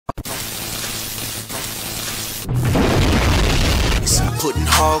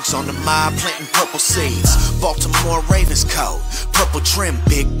hogs on the mob planting purple seeds. Baltimore Ravens code, purple trim,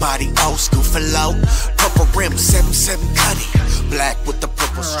 big body, old school for low. Purple rim, 7-7 cutty, black with the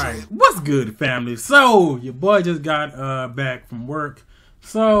purple strip. Alright, what's good, family? So, your boy just got back from work.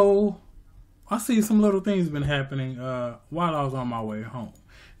 So, I see some little things been happening while I was on my way home.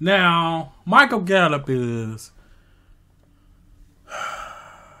 Now, Michael Gallup is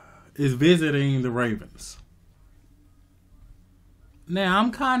visiting the Ravens. Now,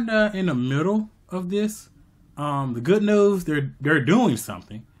 I'm kind of in the middle of this. The good news, they're doing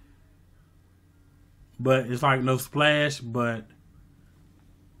something. But it's like no splash, but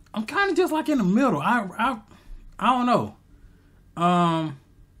I'm kind of just like in the middle. I don't know. I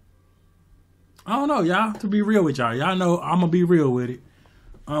don't know, y'all. To be real with y'all. Y'all know I'm going to be real with it.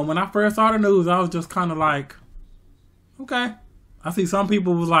 When I first saw the news, I was just kind of like, okay. I see some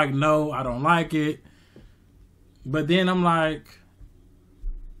people was like, no, I don't like it. But then I'm like,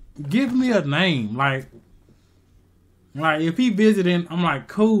 give me a name. Like if he visiting, I'm like,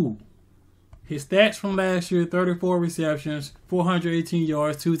 cool. His stats from last year, 34 receptions, 418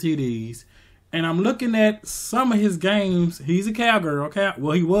 yards, 2 TDs. And I'm looking at some of his games. He's a cowgirl.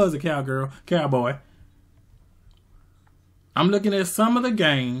 Well, he was a cowboy. I'm looking at some of the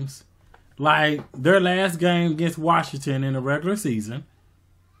games, like their last game against Washington in the regular season.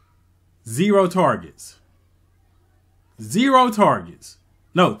 0 targets. 0 targets.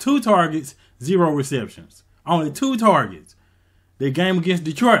 No, 2 targets, 0 receptions. Only 2 targets. The game against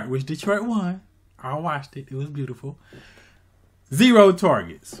Detroit, which Detroit won. I watched it. It was beautiful. 0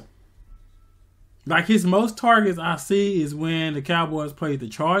 targets. Like his most targets I see is when the Cowboys played the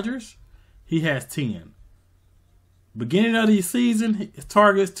Chargers. He has 10. Beginning of the season, his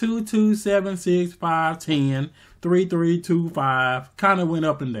targets 2, 2, 7, 6, 5, 10, 3, 3, 2, 5. Kind of went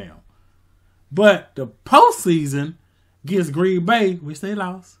up and down. But the postseason against Green Bay, which they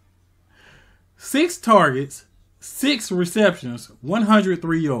lost, 6 targets, 6 receptions,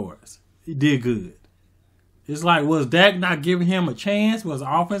 103 yards. He did good. It's like, was Dak not giving him a chance? Was the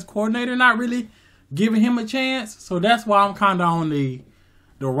offense coordinator not really giving him a chance? So that's why I'm kind of on the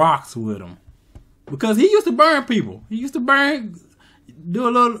rocks with him. Because he used to burn people. He used to do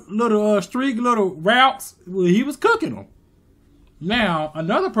a little streak, little routes. Well, he was cooking them. Now,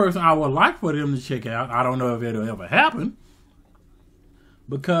 another person I would like for them to check out, I don't know if it'll ever happen,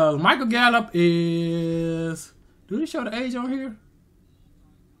 because Michael Gallup is, do they show the age on here?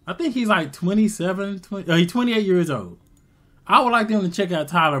 I think he's like 27, he's 28 years old. I would like them to check out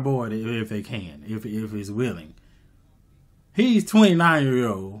Tyler Boyd if they can, if he's willing. He's 29 years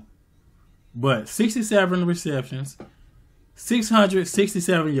old, but 67 receptions,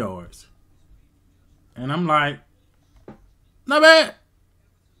 667 yards. And I'm like, not bad.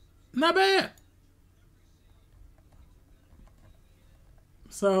 Not bad.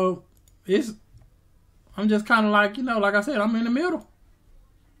 So, I'm just kind of like, like I said, I'm in the middle.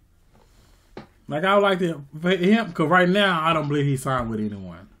 Like, I would like to, for him, because right now, I don't believe he signed with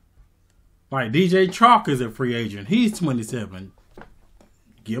anyone. Like, DJ Chalk is a free agent. He's 27.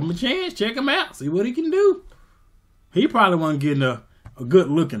 Give him a chance. Check him out. See what he can do. He probably wasn't getting a good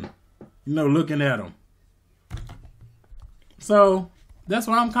looking, looking at him. So, that's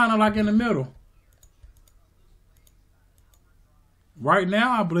why I'm kind of like in the middle. Right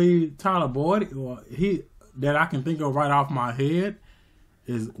now, I believe Tyler Boyd, that I can think of right off my head,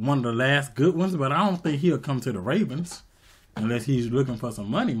 is one of the last good ones, but I don't think he'll come to the Ravens unless he's looking for some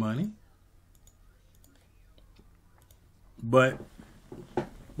money. But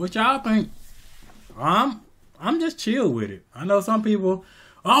what y'all think? I'm just chill with it. I know some people,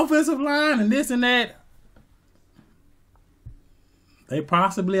 offensive line and this and that, they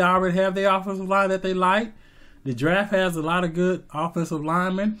possibly already have their offensive line that they like. The draft has a lot of good offensive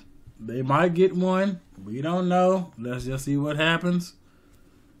linemen. They might get one. We don't know. Let's just see what happens.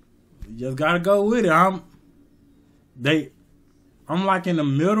 You just gotta go with it. I'm like in the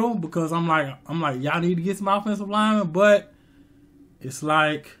middle because I'm like y'all need to get some offensive linemen, but it's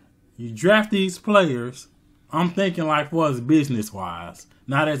like you draft these players. I'm thinking like for us business wise,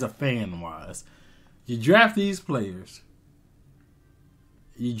 not as a fan wise. You draft these players.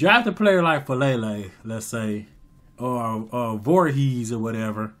 You draft a player like Falele, let's say, or Voorhees or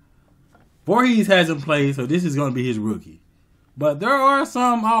whatever. Voorhees hasn't played, so this is going to be his rookie. But there are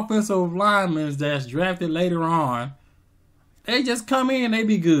some offensive linemen that's drafted later on. They just come in, they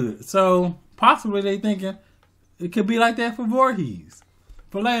be good. So possibly they thinking it could be like that for Voorhees.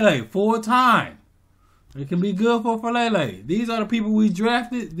 Falele, full time. It can be good for Falele. These are the people we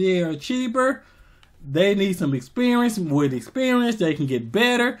drafted. They are cheaper. they need some experience. With experience, they can get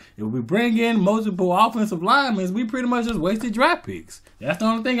better. If we bring in multiple offensive linemen, we pretty much just wasted draft picks. That's the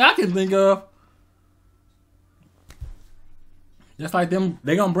only thing I can think of. Just like them,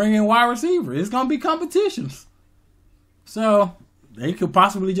 they're going to bring in wide receiver. It's going to be competitions. So, they could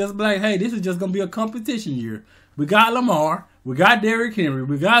possibly just be like, hey, this is just going to be a competition year. We got Lamar. We got Derrick Henry.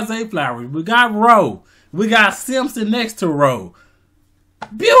 We got Zay Flowers. We got Rowe. We got Simpson next to Rowe.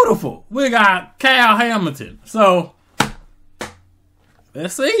 Beautiful. We got Kyle Hamilton. So,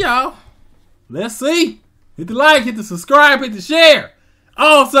 let's see, y'all. Let's see. Hit the like, hit the subscribe, hit the share.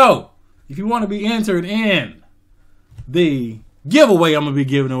 Also, if you want to be entered in the giveaway I'm going to be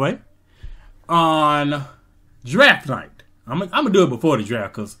giving away on draft night. I'm going to do it before the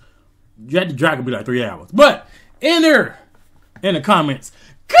draft because the draft will be like 3 hours. But enter in the comments,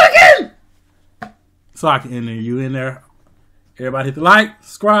 cooking! So I can enter you in there. Everybody hit the like,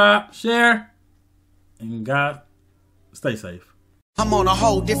 subscribe, share, and God, stay safe. I'm on a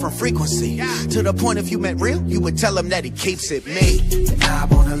whole different frequency. To the point if you met real, you would tell him that he keeps it me. The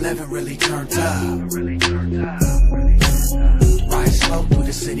knob on 11 really turned up. Ride slow through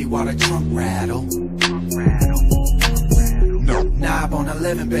the city while the trunk rattle. No knob on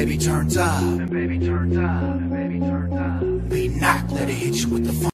 11, baby, turned up. Be knocked, let it hit you with the phone.